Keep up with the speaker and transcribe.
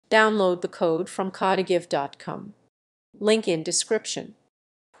Download the code from codegive.com. Link in description.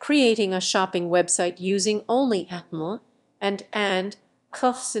 Creating a shopping website using only HTML and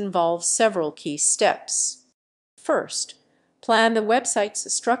CSS involves several key steps. First, plan the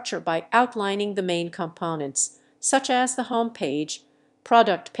website's structure by outlining the main components, such as the home page,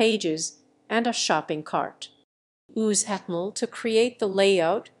 product pages, and a shopping cart. Use HTML to create the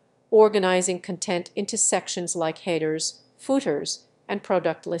layout, organizing content into sections like headers, footers, and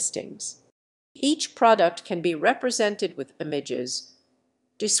product listings. Each product can be represented with images,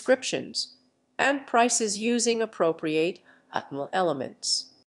 descriptions, and prices using appropriate HTML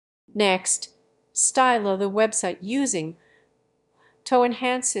elements. Next, style the website using to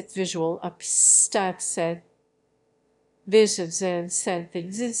enhance its visual aesthetic.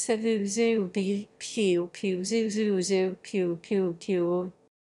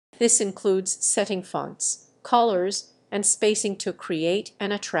 This includes setting fonts, colors, and spacing to create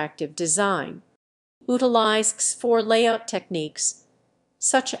an attractive design. Utilize for layout techniques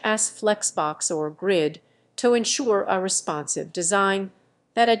such as flexbox or grid to ensure a responsive design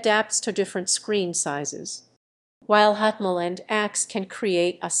that adapts to different screen sizes. While HTML and Axe can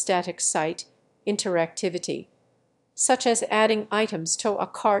create a static site interactivity, such as adding items to a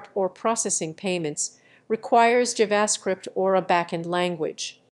cart or processing payments, requires JavaScript or a backend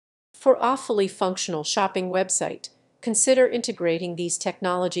language. For a fully functional shopping website, consider integrating these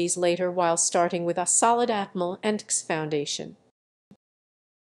technologies later while starting with a solid HTML and Axe foundation.